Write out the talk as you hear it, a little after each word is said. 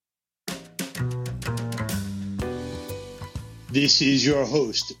This is your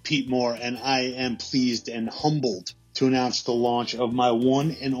host, Pete Moore, and I am pleased and humbled to announce the launch of my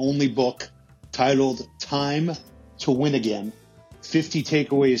one and only book titled Time to Win Again, 50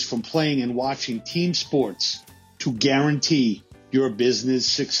 Takeaways from Playing and Watching Team Sports to Guarantee Your Business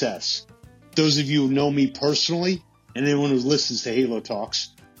Success. Those of you who know me personally, and anyone who listens to Halo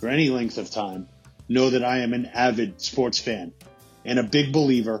Talks for any length of time, know that I am an avid sports fan and a big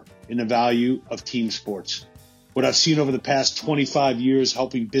believer in the value of team sports. What I've seen over the past 25 years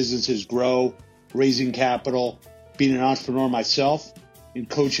helping businesses grow, raising capital, being an entrepreneur myself, and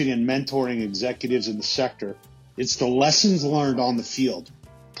coaching and mentoring executives in the sector, it's the lessons learned on the field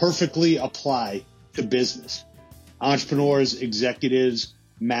perfectly apply to business. Entrepreneurs, executives,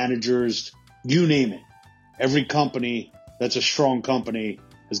 managers, you name it. Every company that's a strong company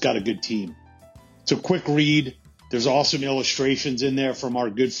has got a good team. It's a quick read. There's awesome illustrations in there from our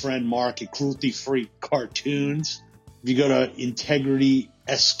good friend Mark at Cruelty Free Cartoons. If you go to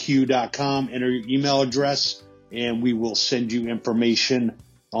integritysq.com, enter your email address, and we will send you information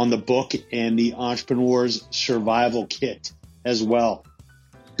on the book and the Entrepreneur's Survival Kit as well.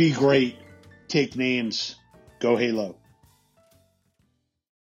 Be great. Take names. Go Halo.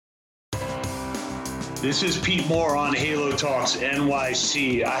 This is Pete Moore on Halo Talks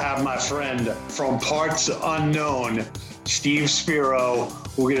NYC. I have my friend from parts unknown, Steve Spiro.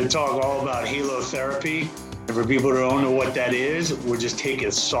 We're going to talk all about halotherapy. And for people who don't know what that is, we're just taking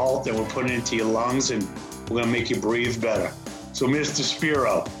salt and we're putting it into your lungs and we're going to make you breathe better. So, Mr.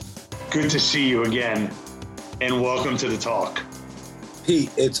 Spiro, good to see you again and welcome to the talk.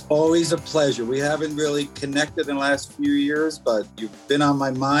 Pete, it's always a pleasure. We haven't really connected in the last few years, but you've been on my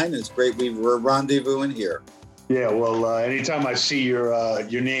mind. It's great we're rendezvousing here. Yeah, well, anytime I see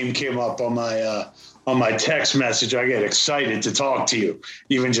your name came up on my text message, I get excited to talk to you,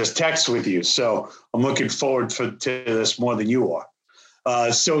 even just text with you. So I'm looking forward to this more than you are.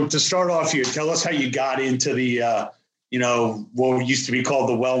 So to start off here, tell us how you got into the, what used to be called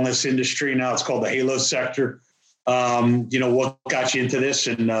the wellness industry. Now it's called the Halo sector. What got you into this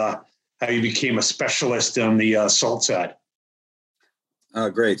and how you became a specialist on the salt side?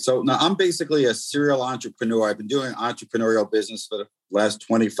 Great. So now I'm basically a serial entrepreneur. I've been doing entrepreneurial business for the last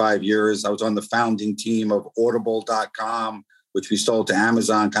 25 years. I was on the founding team of Audible.com, which we sold to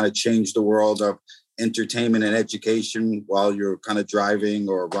Amazon, kind of changed the world of entertainment and education while you're kind of driving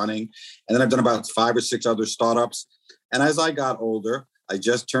or running. And then I've done about 5 or 6 other startups. And as I got older, I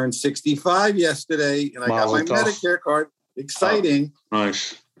just turned 65 yesterday, and I got my Medicare card. Exciting. Oh,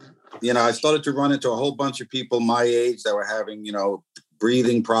 nice. I started to run into a whole bunch of people my age that were having,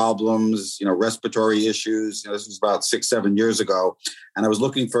 breathing problems, respiratory issues. This was about 6-7 years ago. And I was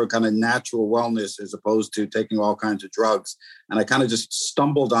looking for kind of natural wellness as opposed to taking all kinds of drugs. And I kind of just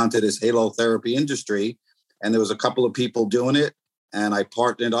stumbled onto this halotherapy industry. And there was a couple of people doing it. And I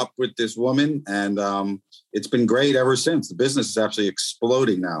partnered up with this woman, and it's been great ever since. The business is actually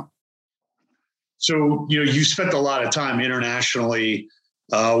exploding now. So, you spent a lot of time internationally,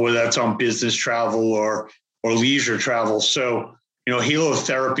 whether that's on business travel or leisure travel. So,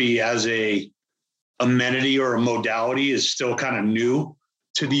 halotherapy as a amenity or a modality is still kind of new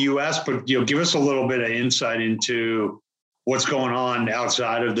to the U.S., but, give us a little bit of insight into what's going on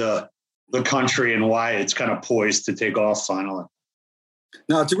outside of the country and why it's kind of poised to take off finally.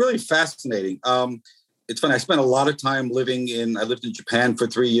 No, it's really fascinating. It's funny. I spent a lot of time I lived in Japan for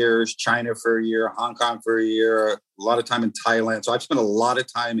 3 years, China for a year, Hong Kong for a year, a lot of time in Thailand. So I've spent a lot of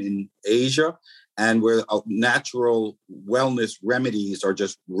time in Asia, and where natural wellness remedies are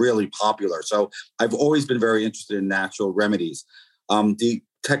just really popular. So I've always been very interested in natural remedies. The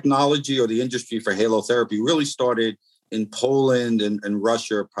technology or the industry for halotherapy really started in Poland and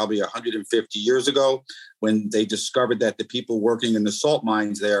Russia probably 150 years ago, when they discovered that the people working in the salt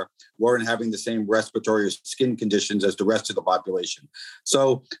mines there weren't having the same respiratory or skin conditions as the rest of the population.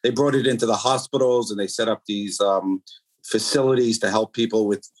 So they brought it into the hospitals, and they set up these facilities to help people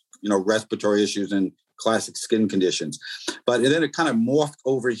with, respiratory issues and classic skin conditions. But then it kind of morphed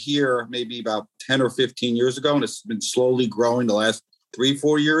over here maybe about 10 or 15 years ago, and it's been slowly growing the last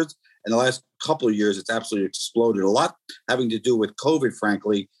 3-4 years. In the last couple of years, it's absolutely exploded. A lot having to do with COVID,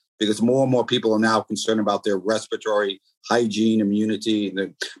 frankly, because more and more people are now concerned about their respiratory hygiene, immunity.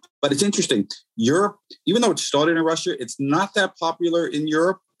 But it's interesting. Europe, even though it started in Russia, it's not that popular in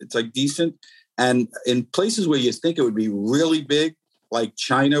Europe. It's like decent. And in places where you think it would be really big, like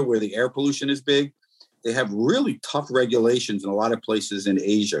China, where the air pollution is big, they have really tough regulations in a lot of places in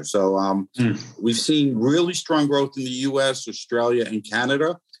Asia. So we've seen really strong growth in the U.S., Australia, and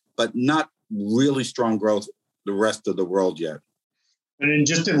Canada, but not really strong growth the rest of the world yet. And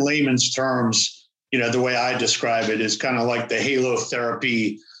just in layman's terms, the way I describe it is kind of like the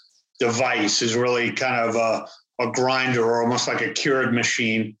halotherapy device is really kind of a grinder or almost like a Keurig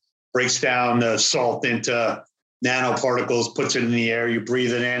machine, breaks down the salt into nanoparticles, puts it in the air, you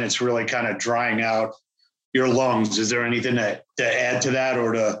breathe it in. It's really kind of drying out your lungs. Is there anything to add to that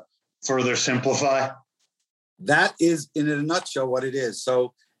or to further simplify? That is, in a nutshell, what it is.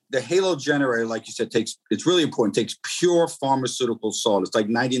 So the Halo generator, like you said, it's really important, takes pure pharmaceutical salt. It's like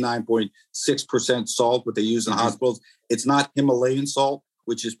 99.6% salt, what they use in hospitals. It's not Himalayan salt,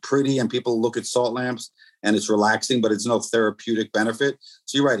 which is pretty, and people look at salt lamps and it's relaxing, but it's no therapeutic benefit.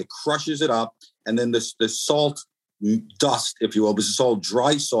 So you're right, it crushes it up. And then the salt dust, if you will, because it's all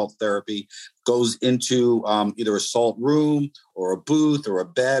dry salt therapy, goes into either a salt room or a booth or a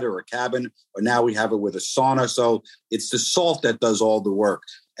bed or a cabin, or now we have it with a sauna. So it's the salt that does all the work.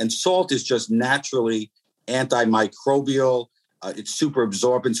 And salt is just naturally antimicrobial. It's super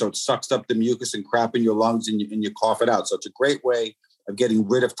absorbent, so it sucks up the mucus and crap in your lungs and you cough it out. So it's a great way of getting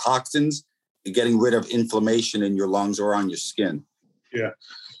rid of toxins and getting rid of inflammation in your lungs or on your skin. Yeah.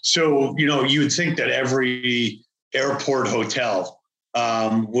 So, you would think that every airport hotel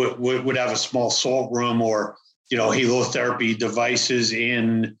would have a small salt room or, halotherapy devices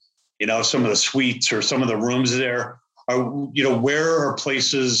in, some of the suites or some of the rooms there. Where are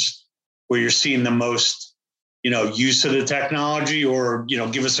places where you're seeing the most, use of the technology, or,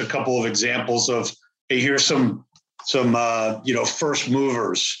 give us a couple of examples of, hey, here's some first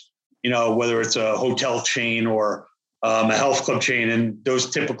movers, whether it's a hotel chain or a health club chain. And those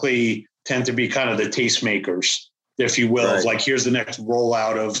typically tend to be kind of the tastemakers, if you will, right. Like here's the next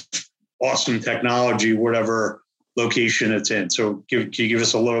rollout of awesome technology, whatever location it's in. So can you give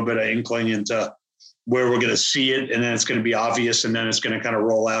us a little bit of inkling into where we're going to see it, and then it's going to be obvious, and then it's going to kind of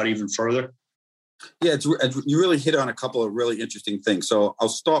roll out even further? Yeah, you really hit on a couple of really interesting things. So I'll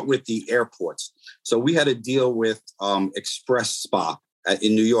start with the airports. So we had a deal with Express Spa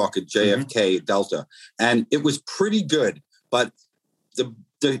in New York at JFK Delta, and it was pretty good. But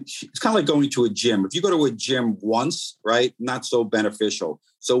it's kind of like going to a gym. If you go to a gym once, right, not so beneficial.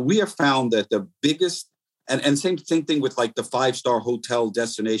 So we have found that the biggest, and same thing with like the 5-star hotel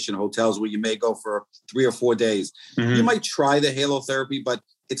destination hotels where you may go for 3 or 4 days. You might try the halotherapy, but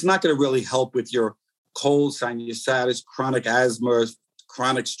it's not going to really help with your cold, sinusitis, chronic asthma,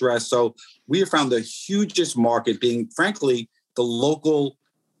 chronic stress. So we have found the hugest market being, frankly, the local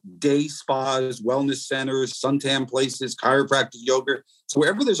day spas, wellness centers, suntan places, chiropractic, yoga. So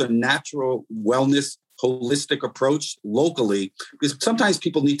wherever there's a natural wellness, holistic approach locally, because sometimes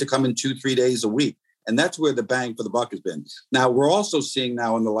people need to come in 2-3 days a week. And that's where the bang for the buck has been. Now, we're also seeing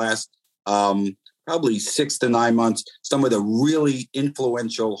now in the last probably 6 to 9 months, some of the really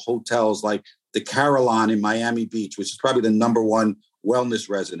influential hotels like the Carillon in Miami Beach, which is probably the number one wellness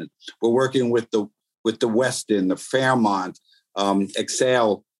resident. We're working with the Westin, the Fairmont,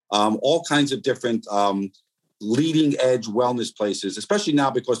 Excel, all kinds of different leading edge wellness places, especially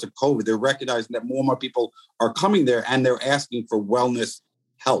now because of COVID. They're recognizing that more and more people are coming there and they're asking for wellness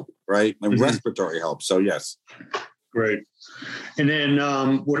help, right? And respiratory help. So yes. Great. And then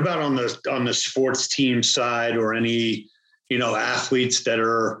what about on the sports team side, or any, athletes that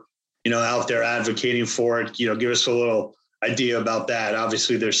are, out there advocating for it? Give us a little idea about that.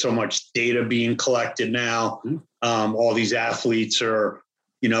 Obviously there's so much data being collected now. All these athletes are,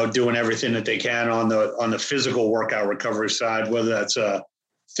 doing everything that they can on the physical workout recovery side, whether that's a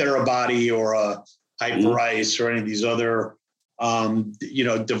Therabody or a Hyperice or any of these other,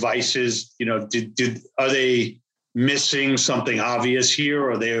 devices. Are they missing something obvious here,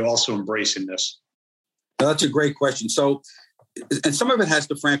 or are they also embracing this? Now, that's a great question. So, and some of it has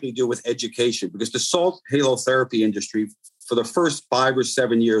to frankly do with education, because the salt halotherapy industry for the first 5 or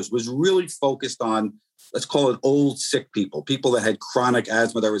 7 years was really focused on, let's call it old sick people that had chronic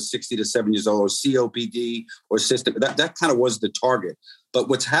asthma that was 60 to 70 years old, or COPD or cystic. That kind of was the target. But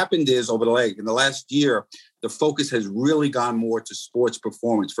what's happened is in the last year, the focus has really gone more to sports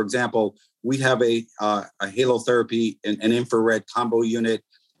performance. For example, we have a halotherapy and an infrared combo unit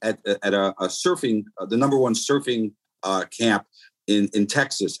at a surfing, the number one surfing camp in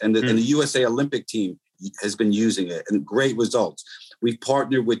Texas. And the USA Olympic team has been using it, and great results. We've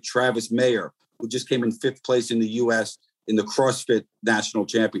partnered with Travis Mayer, who just came in 5th place in the U.S. in the CrossFit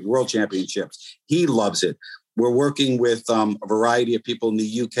World Championships. He loves it. We're working with a variety of people in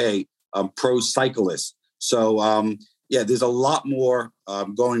the UK, pro cyclists. So, there's a lot more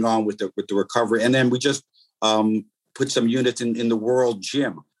going on with the recovery. And then we just put some units in the World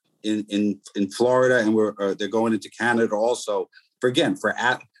Gym in Florida, and they're going into Canada also. For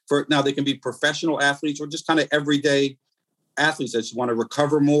now, they can be professional athletes or just kind of everyday athletes that just want to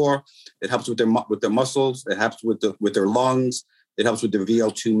recover more. It helps with their muscles. It helps with their lungs. It helps with their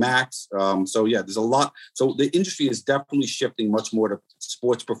VO2 max. So yeah, there's a lot. So the industry is definitely shifting much more to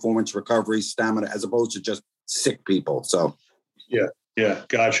sports performance recovery, stamina, as opposed to just sick people. So yeah,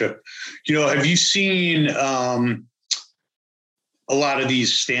 gotcha. Have you seen a lot of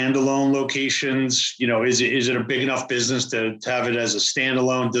these standalone locations? Is it a big enough business to have it as a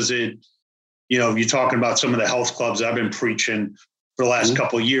standalone? Does it, you're talking about some of the health clubs I've been preaching for the last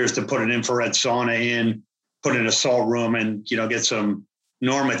couple of years to put an infrared sauna in, put in a salt room and, get some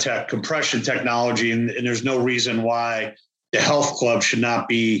Normatec compression technology. And there's no reason why the health club should not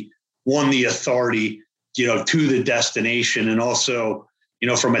be the authority, to the destination. And also,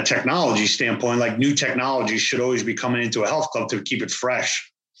 from a technology standpoint, like new technology should always be coming into a health club to keep it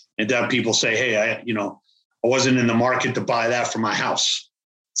fresh and to have people say, hey, I wasn't in the market to buy that for my house.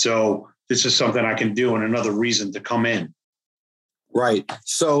 So this is something I can do and another reason to come in. Right.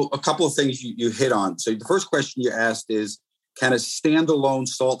 So a couple of things you hit on. So the first question you asked is, can a standalone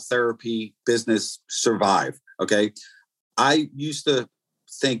salt therapy business survive? Okay. I used to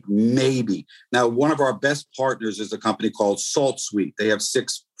think maybe. Now, one of our best partners is a company called Salt Suite. They have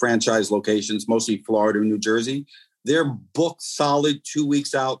 6 franchise locations, mostly Florida and New Jersey. They're booked solid 2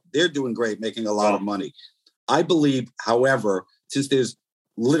 weeks out. They're doing great, making a lot of money. I believe, however, since there's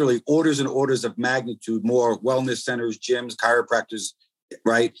literally orders and orders of magnitude more wellness centers, gyms, chiropractors,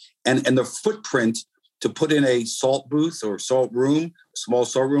 right? And the footprint to put in a salt booth or salt room, small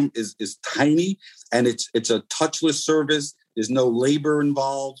salt room is tiny, and it's a touchless service. There's no labor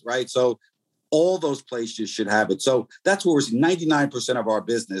involved, right? So all those places should have it. So that's where 99% of our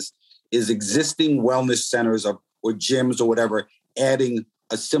business is existing wellness centers or gyms or whatever, adding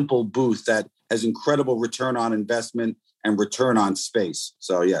a simple booth that has incredible return on investment and return on space.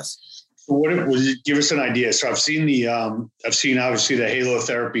 So yes. Give us an idea. So I've seen obviously the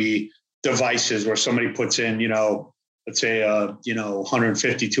halotherapy devices where somebody puts in, let's say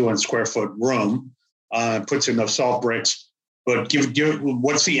 150, 200 square foot room, puts in those salt bricks. But give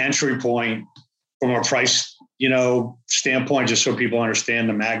what's the entry point from a price, standpoint, just so people understand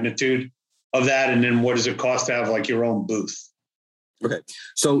the magnitude of that, and then what does it cost to have like your own booth? Okay,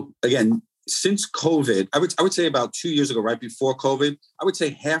 so again, since COVID, I would say about 2 years ago, right before COVID, I would say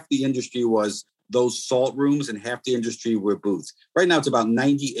half the industry was those salt rooms and half the industry were booths. Right now, it's about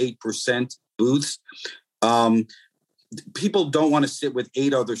 98% booths. People don't want to sit with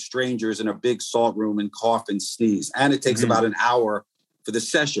 8 other strangers in a big salt room and cough and sneeze. And it takes about an hour for the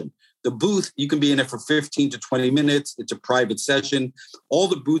session. The booth, you can be in it for 15 to 20 minutes. It's a private session. All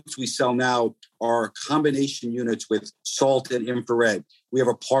the booths we sell now are combination units with salt and infrared. We have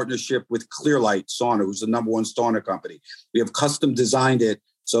a partnership with Clearlight Sauna, who's the #1 sauna company. We have custom designed it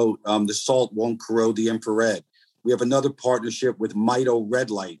so the salt won't corrode the infrared. We have another partnership with Mito Red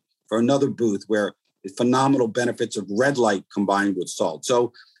Light for another booth where phenomenal benefits of red light combined with salt.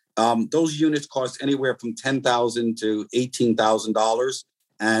 So those units cost anywhere from $10,000 to $18,000.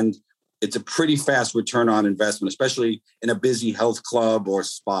 And it's a pretty fast return on investment, especially in a busy health club or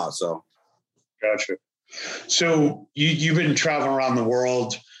spa. So, gotcha. So you've been traveling around the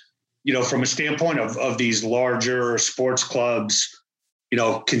world, from a standpoint of these larger sports clubs,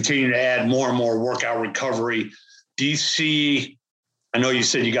 continue to add more and more workout recovery. Do you see, I know you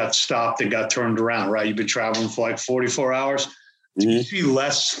said you got stopped and got turned around, right? You've been traveling for like 44 hours. Do you see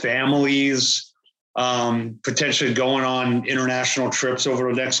less families potentially going on international trips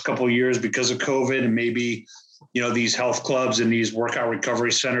over the next couple of years because of COVID, and maybe, these health clubs and these workout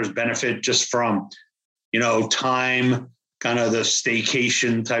recovery centers benefit just from, time, kind of the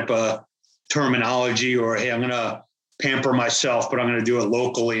staycation type of terminology, or, hey, I'm going to pamper myself, but I'm going to do it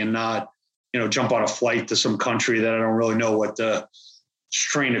locally and not, jump on a flight to some country that I don't really know what the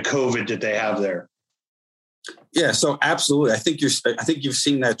strain of COVID that they have there. Yeah, so absolutely. I think you've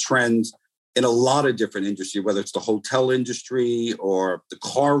seen that trend in a lot of different industries, whether it's the hotel industry or the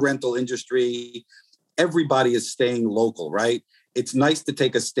car rental industry. Everybody is staying local, right? It's nice to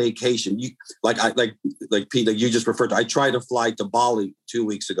take a staycation. You like Pete, like you just referred to. I tried to fly to Bali 2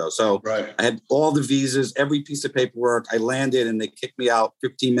 weeks ago. So right. I had all the visas, every piece of paperwork. I landed and they kicked me out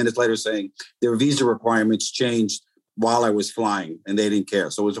 15 minutes later saying their visa requirements changed while I was flying and they didn't care.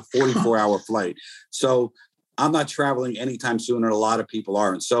 So it was a 44-hour flight. So I'm not traveling anytime soon, and a lot of people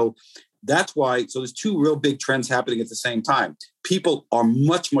aren't. So that's why, so there's 2 real big trends happening at the same time. People are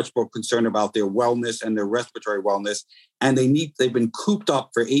much, much more concerned about their wellness and their respiratory wellness. And they've been cooped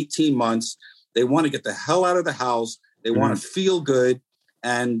up for 18 months. They want to get the hell out of the house. They want to feel good.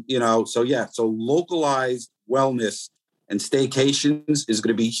 And, so localized wellness and staycations is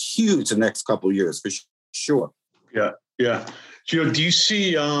going to be huge the next couple of years for sure. Yeah. Yeah. Do you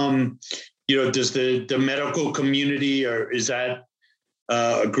see, does the medical community, or is that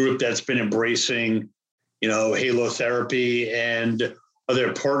a group that's been embracing, halotherapy, and are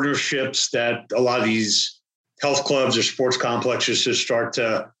there partnerships that a lot of these health clubs or sports complexes should start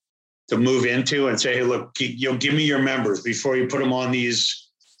to move into and say, hey, look, give me your members before you put them on these,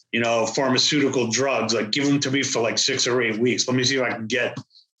 pharmaceutical drugs, like give them to me for like 6 or 8 weeks. Let me see if I can get,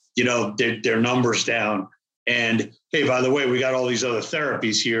 their numbers down. And hey, by the way, we got all these other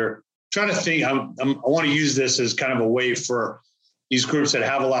therapies here. Trying to think, I want to use this as kind of a way for these groups that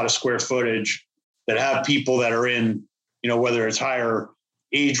have a lot of square footage, that have people that are in, whether it's higher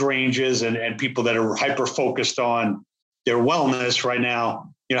age ranges and people that are hyper focused on their wellness right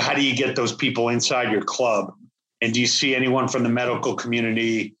now. How do you get those people inside your club? And do you see anyone from the medical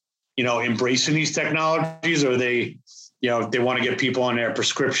community, embracing these technologies, or they want to get people on their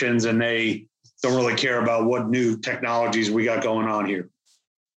prescriptions and they don't really care about what new technologies we got going on here?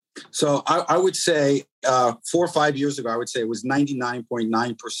 So I would say 4 or 5 years ago, I would say it was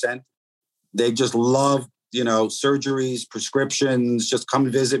 99.9%. They just love, surgeries, prescriptions, just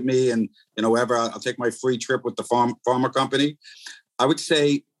come visit me, and, whatever, I'll take my free trip with the pharma company. I would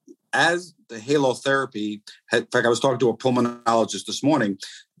say as the halotherapy, in fact, I was talking to a pulmonologist this morning,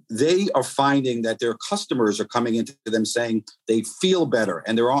 they are finding that their customers are coming into them saying they feel better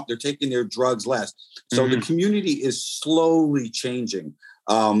and they're taking their drugs less. So the community is slowly changing.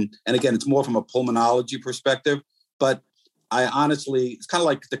 And again, it's more from a pulmonology perspective, but I honestly, it's kind of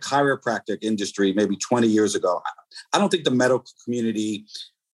like the chiropractic industry maybe 20 years ago. I don't think the medical community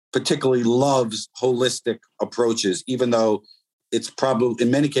particularly loves holistic approaches, even though it's probably,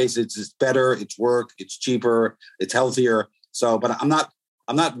 in many cases, it's better, it's work, it's cheaper, it's healthier. So, but I'm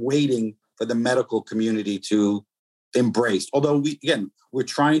not waiting for the medical community to embrace, although we're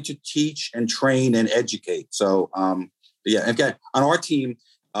trying to teach and train and educate. So, yeah, again, on our team,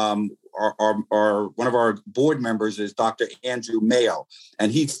 our one of our board members is Dr. Andrew Mayo,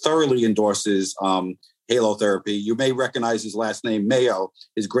 and he thoroughly endorses halotherapy. You may recognize his last name, Mayo.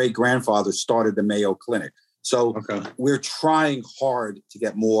 His great-grandfather started the Mayo Clinic. So we're trying hard to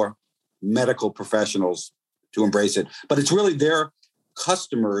get more medical professionals to embrace it. But it's really their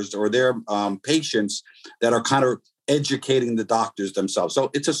customers or their patients that are kind of educating the doctors themselves. So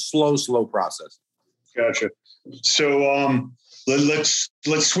it's a slow process. Gotcha. So let's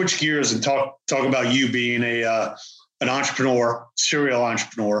switch gears and talk about you being an entrepreneur, serial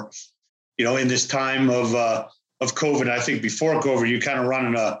entrepreneur. In this time of COVID, I think before COVID, you kind of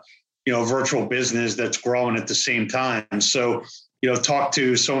running a virtual business that's growing at the same time. So talk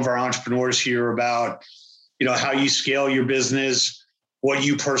to some of our entrepreneurs here about how you scale your business, what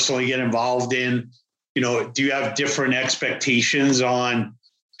you personally get involved in. Do you have different expectations on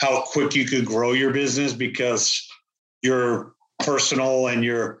how quick you could grow your business because your personal and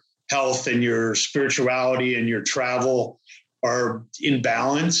your health and your spirituality and your travel are in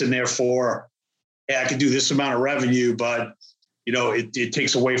balance, and therefore, hey, I could do this amount of revenue, but it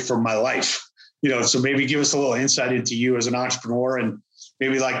takes away from my life. So maybe give us a little insight into you as an entrepreneur, and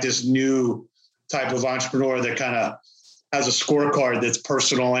maybe like this new type of entrepreneur that kind of has a scorecard that's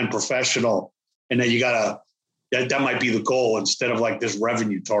personal and professional, and then that might be the goal instead of like this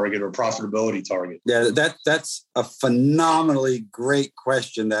revenue target or profitability target. Yeah, that's a phenomenally great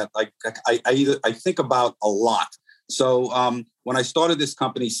question that I think about a lot. So when I started this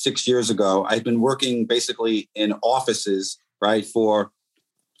company 6 years ago, I'd been working basically in offices, right, for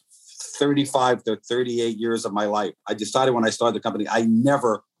 35 to 38 years of my life. I decided when I started the company, I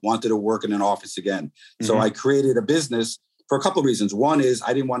never wanted to work in an office again. Mm-hmm. So I created a business for a couple of reasons. One is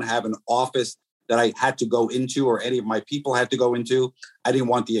I didn't want to have an office that I had to go into or any of my people had to go into. I didn't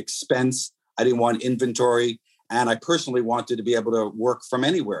want the expense. I didn't want inventory. And I personally wanted to be able to work from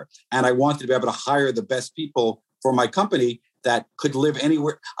anywhere. And I wanted to be able to hire the best people for my company that could live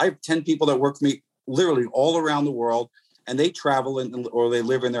anywhere. I have 10 people that work for me literally all around the world, and they travel or they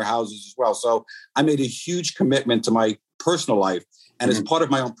live in their houses as well. So I made a huge commitment to my personal life. And as part of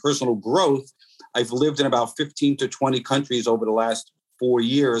my own personal growth, I've lived in about 15 to 20 countries over the last 4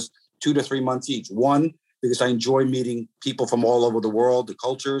 years, 2 to 3 months each. One, because I enjoy meeting people from all over the world, the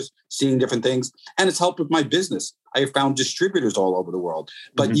cultures, seeing different things. And it's helped with my business. I have found distributors all over the world.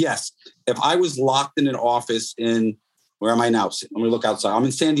 But yes, if I was locked in an office where am I now? Let me look outside. I'm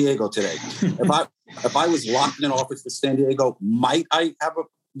in San Diego today. If I was locked in an office in San Diego, might I have a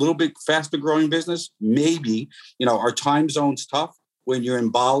little bit faster growing business? Maybe. Our time zone's tough when you're in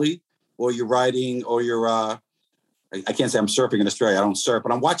Bali or you're riding or you're, I can't say I'm surfing in Australia. I don't surf,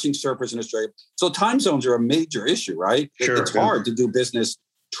 but I'm watching surfers in Australia. So time zones are a major issue, right? Sure, it's hard to do business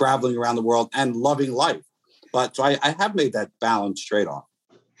traveling around the world and loving life. But so I have made that balanced trade-off.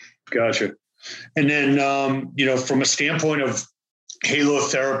 Gotcha. And then, from a standpoint of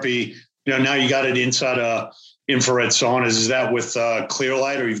halotherapy, now you got it inside infrared saunas. Is that with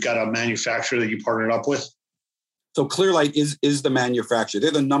Clearlight, or you've got a manufacturer that you partnered up with? So Clearlight is the manufacturer.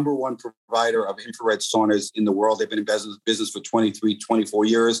 They're the number one provider of infrared saunas in the world. They've been in business for 23, 24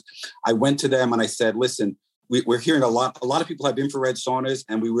 years. I went to them and I said, listen, we're hearing a lot of people have infrared saunas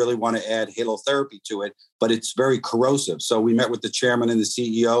and we really want to add halotherapy to it, but it's very corrosive. So we met with the chairman and the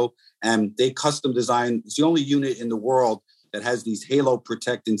CEO, and they custom designed. It's the only unit in the world that has these halo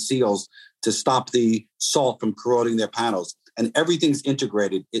protectant seals to stop the salt from corroding their panels. And everything's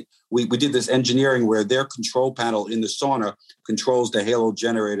integrated. We did this engineering where their control panel in the sauna controls the halo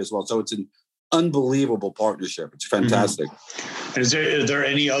generator as well. So it's an unbelievable partnership. It's fantastic. Mm-hmm. Are there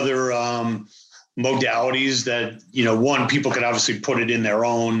any other modalities that, one, people could obviously put it in their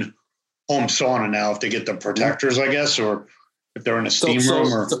own home sauna now if they get the protectors, I guess, or if they're in a steam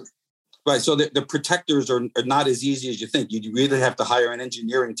room? Right. So the protectors are not as easy as you think. You really have to hire an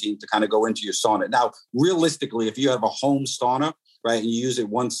engineering team to kind of go into your sauna. Now, realistically, if you have a home sauna, right, and you use it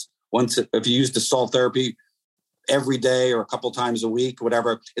once, if you use the salt therapy every day or a couple times a week,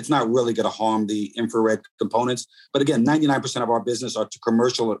 whatever, it's not really going to harm the infrared components. But again, 99% of our business are to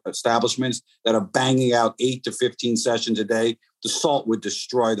commercial establishments that are banging out 8 to 15 sessions a day. The salt would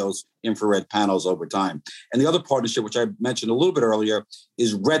destroy those infrared panels over time. And the other partnership, which I mentioned a little bit earlier,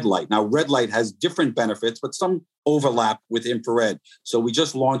 is Red Light. Now, Red Light has different benefits, but some overlap with infrared. So we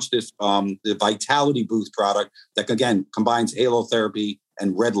just launched this, the Vitality Booth product that, again, combines halotherapy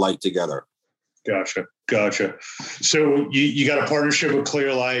and Red Light together. Gotcha. So you got a partnership with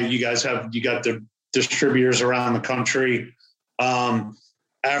Clearlight. You got the distributors around the country.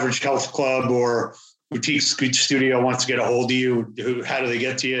 Average health club or boutique studio wants to get a hold of you. How do they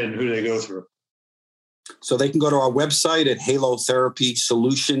get to you, and who do they go through? So they can go to our website at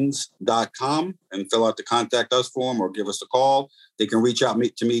halotherapysolutions.com and fill out the contact us form or give us a call. They can reach out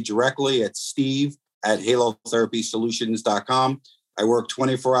to me directly at steve@halotherapysolutions.com. I work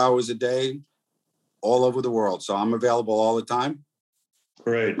 24 hours a day all over the world, so I'm available all the time.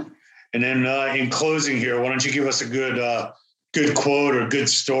 Great. And then in closing here, why don't you give us a good quote or good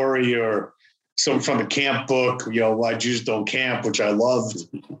story or something from the camp book, Why Jews Don't Camp, which I loved,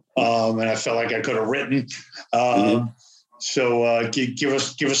 and I felt like I could have written. So give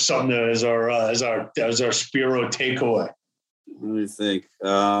us something as our Spiro takeaway. Let me think.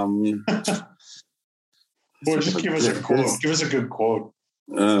 Or just give us a quote. Give us a good quote.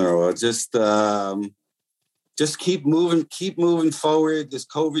 Oh, just keep moving forward. This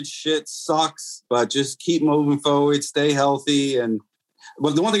COVID shit sucks, but just keep moving forward. Stay healthy. And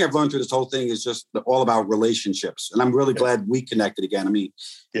well, the one thing I've learned through this whole thing is just all about relationships. And I'm really glad we connected again. I mean,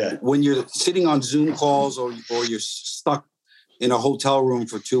 when you're sitting on Zoom calls or you're stuck in a hotel room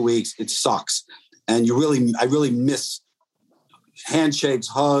for 2 weeks, it sucks. And I really miss handshakes,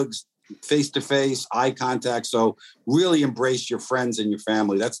 hugs, face-to-face, eye contact. So really embrace your friends and your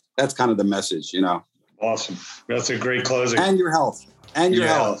family. That's kind of the message, Awesome. That's a great closing. And your health.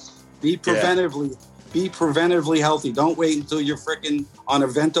 Be preventively healthy. Don't wait until you're freaking on a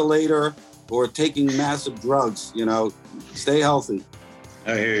ventilator or taking massive drugs, Stay healthy.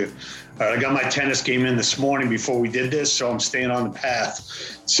 I hear you. All right, I got my tennis game in this morning before we did this, so I'm staying on the path.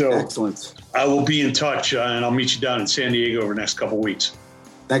 So excellent. I will be in touch, and I'll meet you down in San Diego over the next couple of weeks.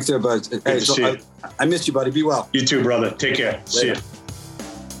 Thanks, everybody. Hey, I miss you, buddy. Be well. You too, brother. Take care. Later. See you.